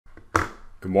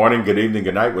Good morning, good evening,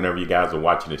 good night, whenever you guys are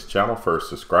watching this channel. First,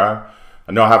 subscribe.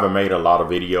 I know I haven't made a lot of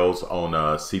videos on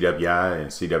CWI and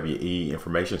CWE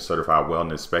information, Certified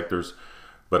Welding Inspectors,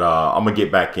 but I'm going to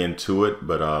get back into it.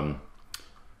 But I'm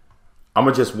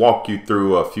going to just walk you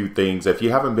through a few things. If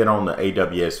you haven't been on the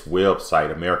AWS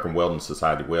website, American Welding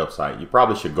Society website, you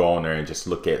probably should go on there and just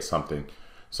look at some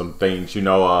things. You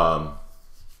know,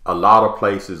 a lot of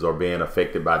places are being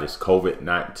affected by this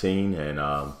COVID-19, and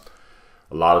a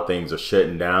lot of things are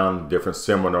shutting down. Different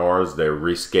seminars, they're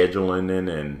rescheduling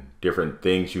and different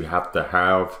things you have to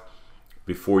have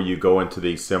before you go into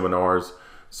these seminars.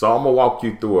 So I'm gonna walk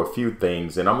you through a few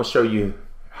things, and I'm gonna show you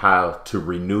how to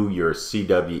renew your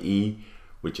CWE,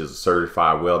 which is a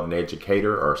Certified Welding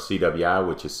Educator, or CWI,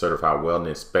 which is Certified Welding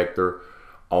Inspector,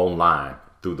 online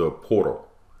through the portal.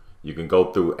 You can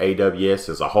go through AWS.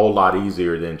 It's a whole lot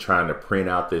easier than trying to print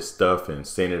out this stuff and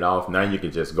send it off. Now you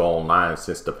can just go online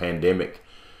since the pandemic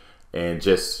and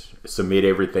just submit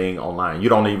everything online. You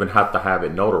don't even have to have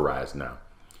it notarized now.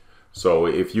 So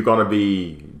if you're going to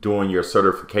be doing your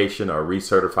certification or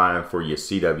recertifying for your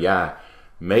CWI,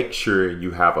 make sure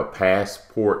you have a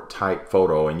passport type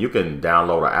photo, and you can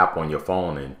download an app on your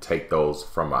phone and take those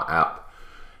from an app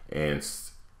and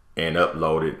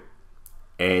upload it.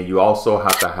 And you also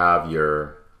have to have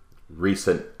your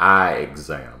recent eye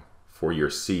exam for your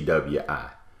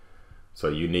CWI. So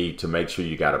you need to make sure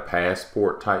you got a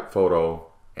passport type photo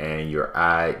and your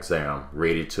eye exam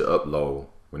ready to upload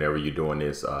whenever you're doing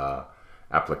this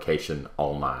application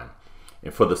online.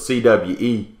 And for the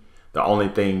CWE, the only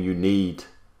thing you need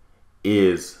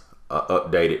is an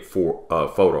updated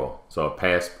photo, so a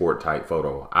passport type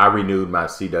photo. I renewed my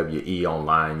CWE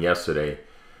online yesterday.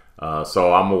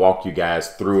 So I'm gonna walk you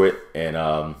guys through it, and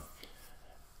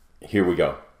here we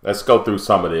go. Let's go through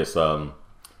some of this.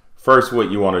 First,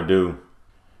 what you want to do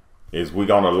is we're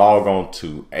gonna log on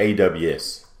to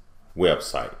AWS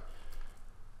website,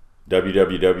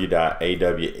 www.aws.org.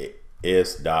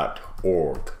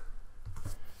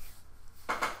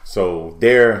 So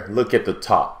there, look at the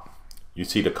top. You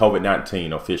see the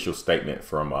COVID-19 official statement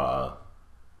from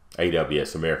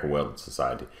AWS, American Welding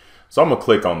Society. So I'm gonna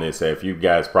click on this. If you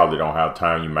guys probably don't have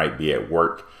time, you might be at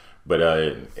work, but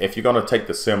if you're gonna take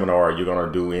the seminar, you're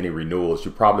gonna do any renewals,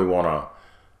 you probably wanna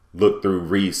look through,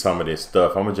 read some of this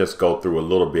stuff. I'm gonna just go through a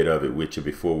little bit of it with you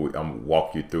before I'm gonna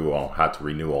walk you through on how to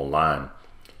renew online.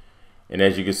 And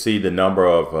as you can see, the number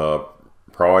of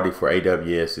priority for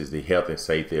AWS is the health and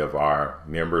safety of our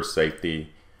members,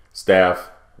 safety, staff,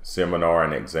 seminar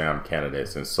and exam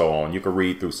candidates, and so on. You can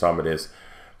read through some of this,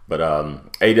 but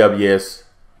AWS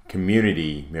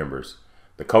community members.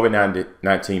 The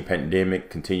COVID-19 pandemic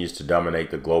continues to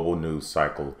dominate the global news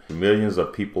cycle. Millions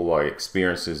of people are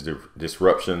experiencing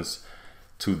disruptions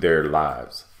to their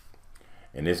lives.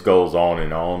 And this goes on,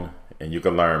 and you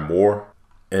can learn more.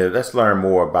 Let's learn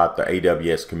more about the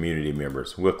AWS community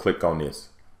members. We'll click on this.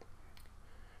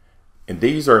 And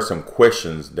these are some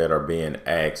questions that are being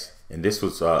asked. And this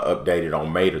was updated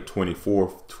on May the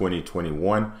 24th,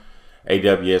 2021.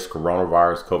 AWS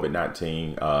coronavirus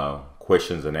COVID-19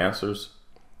 questions and answers.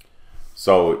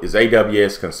 So is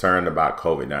AWS concerned about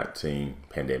COVID-19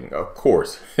 pandemic? Of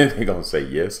course, they're gonna say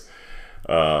yes.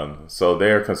 So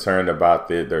they're concerned about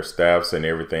their staffs and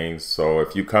everything. So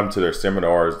if you come to their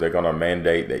seminars, they're gonna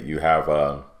mandate that you have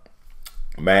a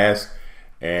mask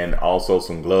and also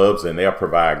some gloves, and they'll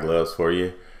provide gloves for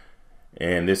you.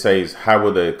 And this says, how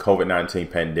will the COVID-19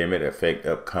 pandemic affect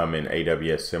upcoming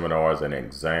AWS seminars and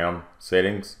exam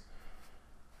settings?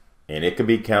 And it could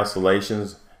be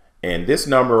cancellations. And this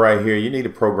number right here, you need to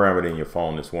program it in your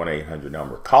phone, this 1-800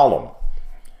 number. Call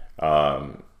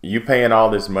them. You paying all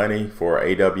this money for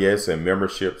AWS and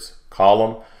memberships, call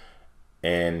them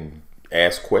and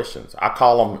ask questions. I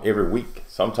call them every week.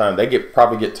 Sometimes they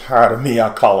probably get tired of me. I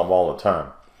call them all the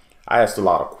time. I ask a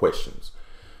lot of questions.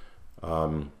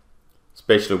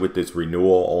 Especially with this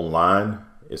renewal online.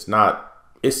 It's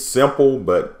simple,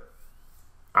 but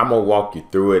I'm gonna walk you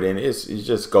through it, and it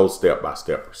just goes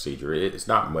step-by-step procedure. It's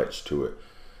not much to it.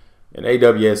 And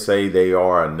AWS say they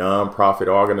are a non-profit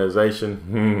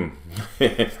organization.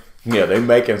 Yeah, they're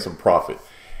making some profit,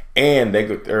 and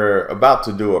they're about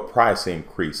to do a price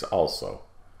increase also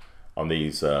on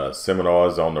these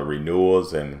seminars, on the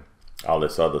renewals and all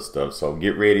this other stuff. So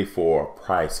get ready for a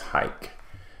price hike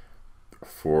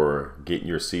for getting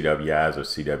your CWIs or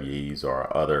CWEs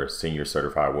or other senior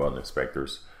certified welding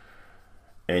inspectors.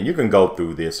 And you can go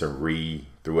through this and read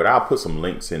through it. I'll put some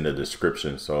links in the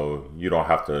description so you don't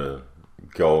have to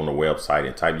go on the website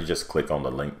and type. You just click on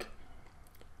the link.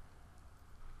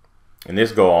 And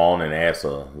this go on and ask a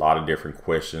lot of different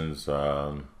questions.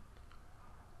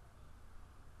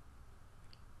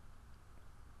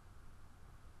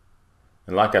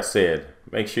 And like I said,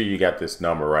 make sure you got this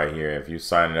number right here. If you're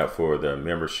signing up for the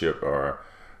membership or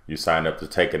you signed up to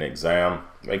take an exam,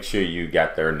 make sure you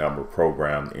got their number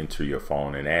programmed into your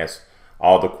phone and ask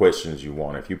all the questions you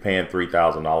want. If you're paying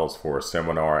 $3,000 for a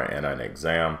seminar and an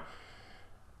exam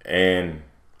and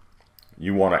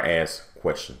you want to ask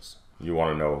questions, you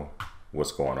want to know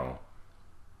what's going on.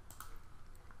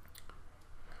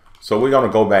 So we're going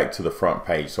to go back to the front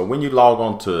page. So when you log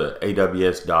on to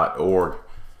aws.org,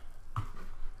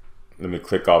 let me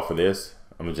click off of this.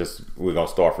 We're going to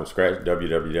start from scratch,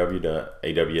 www.aws.org.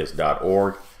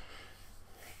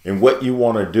 And what you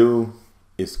want to do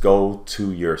is go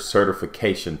to your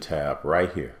certification tab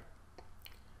right here.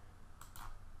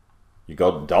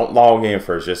 Don't log in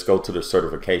first, just go to the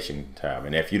certification tab.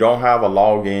 And if you don't have a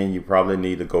login, you probably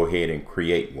need to go ahead and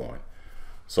create one.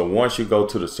 So once you go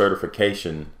to the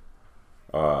certification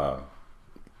tab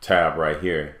right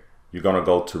here, you're going to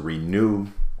go to renew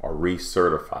or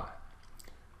recertify.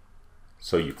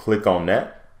 So you click on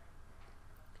that,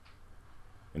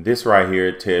 and this right here,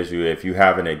 it tells you if you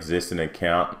have an existing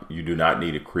account, you do not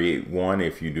need to create one.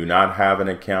 If you do not have an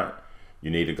account, you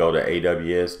need to go to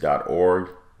aws.org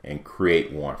and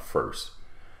create one first.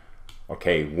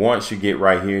 Okay, once you get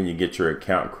right here and you get your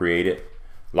account created,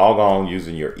 log on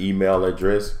using your email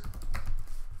address,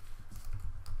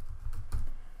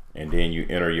 and then you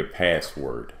enter your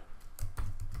password.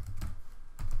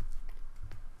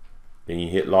 Then you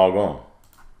hit log on.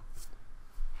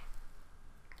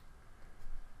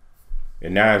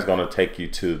 And now it's going to take you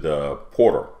to the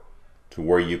portal to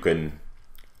where you can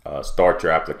start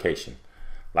your application.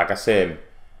 Like I said,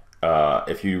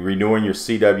 if you're renewing your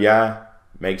CWI,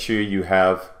 make sure you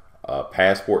have a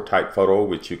passport type photo,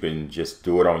 which you can just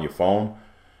do it on your phone,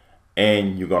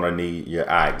 and you're going to need your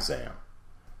eye exam.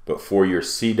 But for your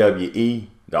CWE,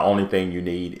 the only thing you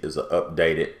need is an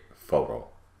updated photo.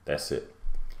 That's it.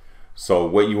 So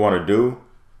what you want to do,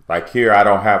 like here,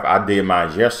 I did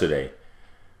mine yesterday.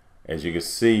 As you can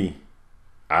see,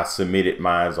 I submitted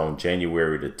mine on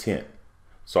January the 10th.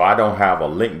 So I don't have a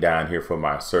link down here for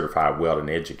my certified welding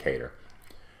educator.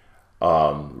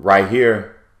 Right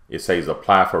here, it says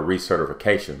apply for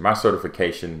recertification. My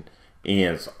certification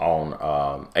ends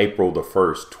on April the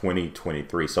 1st,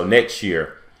 2023. So next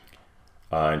year,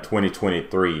 in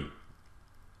 2023,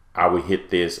 I will hit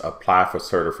this apply for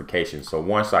certification. So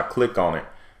once I click on it,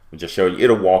 I'll just show you,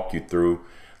 it'll walk you through.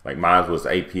 Like mine was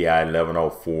API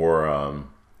 1104.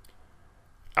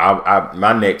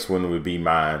 My next one would be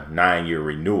my 9-year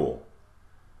renewal.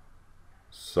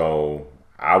 So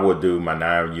I would do my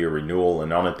 9-year renewal,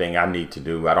 and the only thing I need to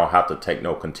do, I don't have to take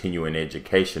no continuing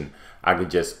education. I could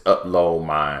just upload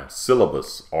my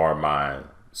syllabus or my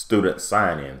student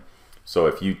sign-in. So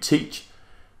if you teach,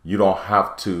 you don't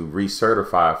have to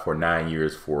recertify for 9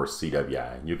 years for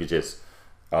CWI. You could just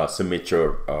submit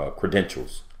your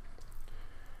credentials.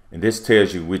 And this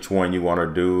tells you which one you want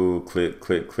to do. Click,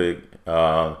 click, click.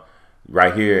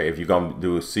 Right here, if you're going to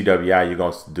do CWI, you're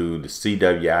going to do the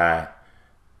CWI.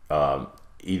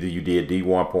 Either you did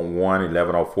D1.1,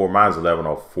 1104. Mine's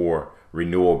 1104,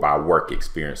 renewal by work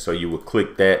experience. So you would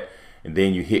click that, and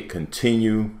then you hit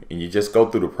continue, and you just go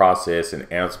through the process and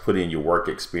put in your work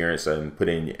experience and put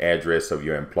in your address of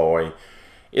your employee.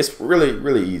 It's really,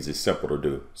 really easy, simple to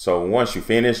do. So once you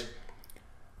finish,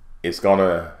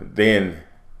 then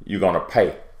you're gonna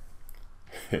pay.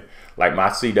 Like my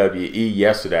CWE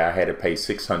yesterday, I had to pay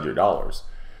 $600.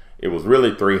 It was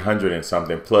really $300 and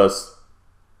something, plus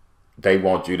they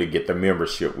want you to get the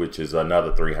membership, which is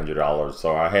another $300.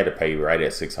 So I had to pay right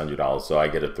at $600. So I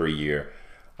get a 3-year,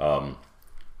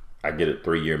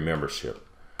 membership.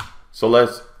 So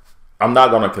I'm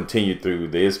not gonna continue through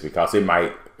this because it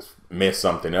might mess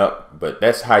something up, but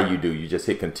that's how you do. You just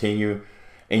hit continue,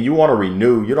 and you want to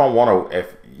renew. You don't want to,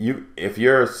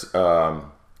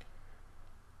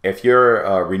 if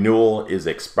your renewal is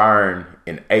expiring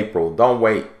in April, don't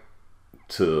wait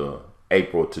to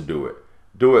April to do it.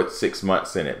 Do it 6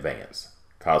 months in advance,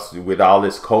 because with all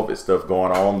this COVID stuff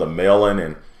going on, the mailing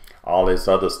and all this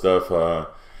other stuff, I'm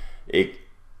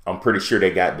pretty sure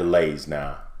they got delays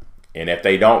now. And if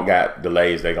they don't got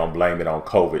delays, they're gonna blame it on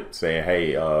COVID, saying,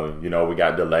 hey, we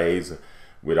got delays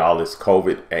with all this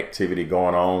COVID activity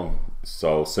going on.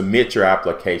 So submit your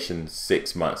application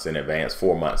 6 months in advance,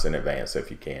 4 months in advance if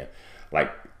you can.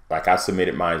 Like I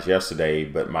submitted mine yesterday,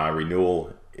 but my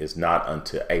renewal is not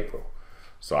until April.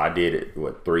 So I did it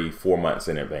 3-4 months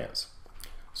in advance.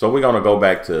 So we're gonna go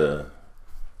back to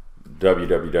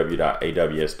www.aws.org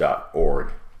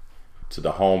to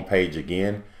the home page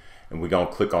again, and we're gonna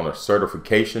click on the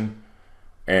certification,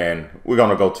 and we're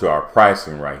gonna go to our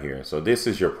pricing right here. So this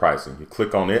is your pricing. You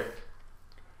click on it,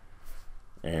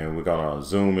 and we're gonna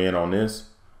zoom in on this.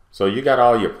 So you got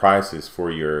all your prices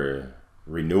for your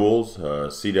renewals,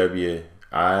 CWI,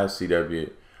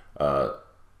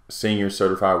 Senior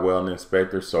Certified Welding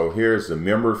Inspector. So here's the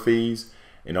member fees,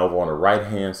 and over on the right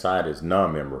hand side is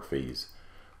non-member fees.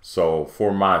 So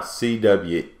for my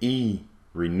CWE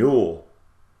renewal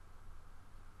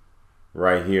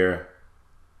right here,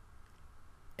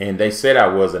 and they said I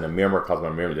wasn't a member because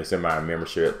they said my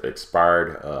membership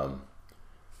expired.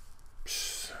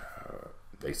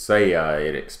 They say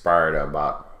it expired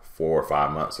about 4 or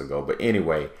 5 months ago. But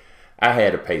anyway, I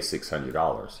had to pay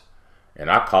 $600. And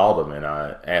I called them and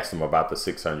I asked them about the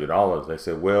 $600. They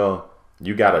said, well,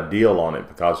 you got a deal on it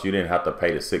because you didn't have to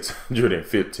pay the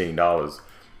 $615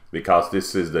 because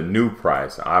this is the new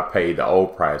price. I paid the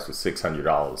old price for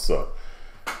 $600. So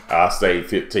I saved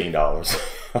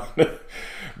 $15.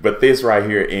 But this right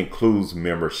here includes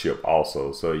membership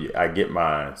also. So I get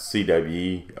my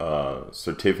CWE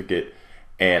certificate,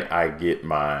 and I get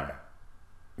my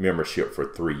membership for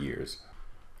 3 years.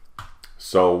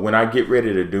 So when I get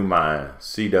ready to do my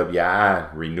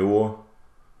CWI renewal,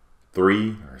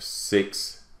 3 or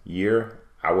 6 year,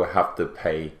 I will have to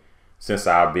pay, since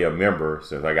I'll be a member,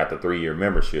 since I got the 3-year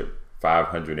membership,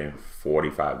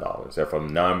 $545. If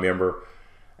I'm non-member,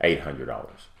 $800.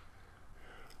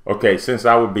 Okay, since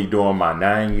I would be doing my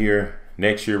 9-year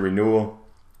next year renewal,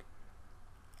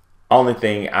 only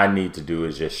thing I need to do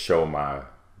is just show my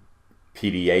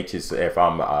PDHs. If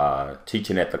I'm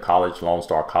teaching at the college, Lone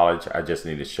Star College, I just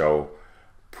need to show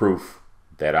proof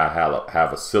that I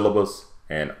have a syllabus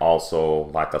and also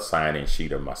like a sign-in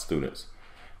sheet of my students.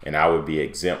 And I would be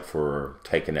exempt for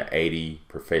taking the 80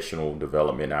 professional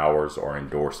development hours or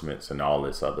endorsements and all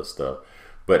this other stuff.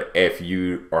 But if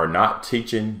you are not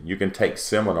teaching, you can take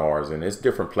seminars, and there's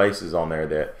different places on there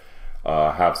that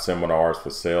have seminars for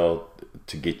sale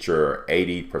to get your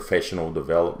 80 professional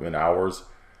development hours.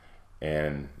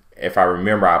 And if I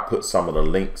remember, I put some of the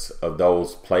links of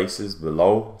those places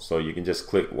below, so you can just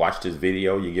click, watch this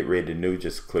video, you get ready to renew,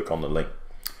 just click on the link.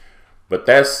 But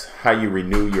that's how you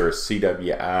renew your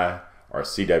CWI or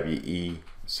CWE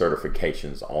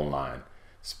certifications online.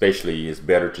 Especially, it's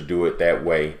better to do it that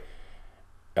way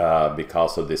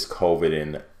because of this COVID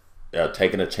and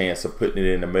taking a chance of putting it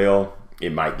in the mail,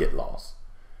 it might get lost.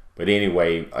 But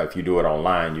anyway, if you do it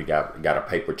online, you got a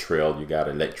paper trail, you got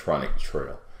an electronic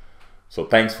trail. So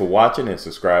thanks for watching, and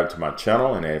subscribe to my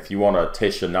channel. And if you want to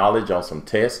test your knowledge on some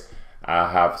tests,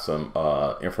 I have some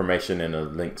information in the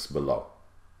links below.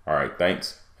 All right,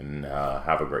 thanks, and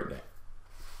have a great day.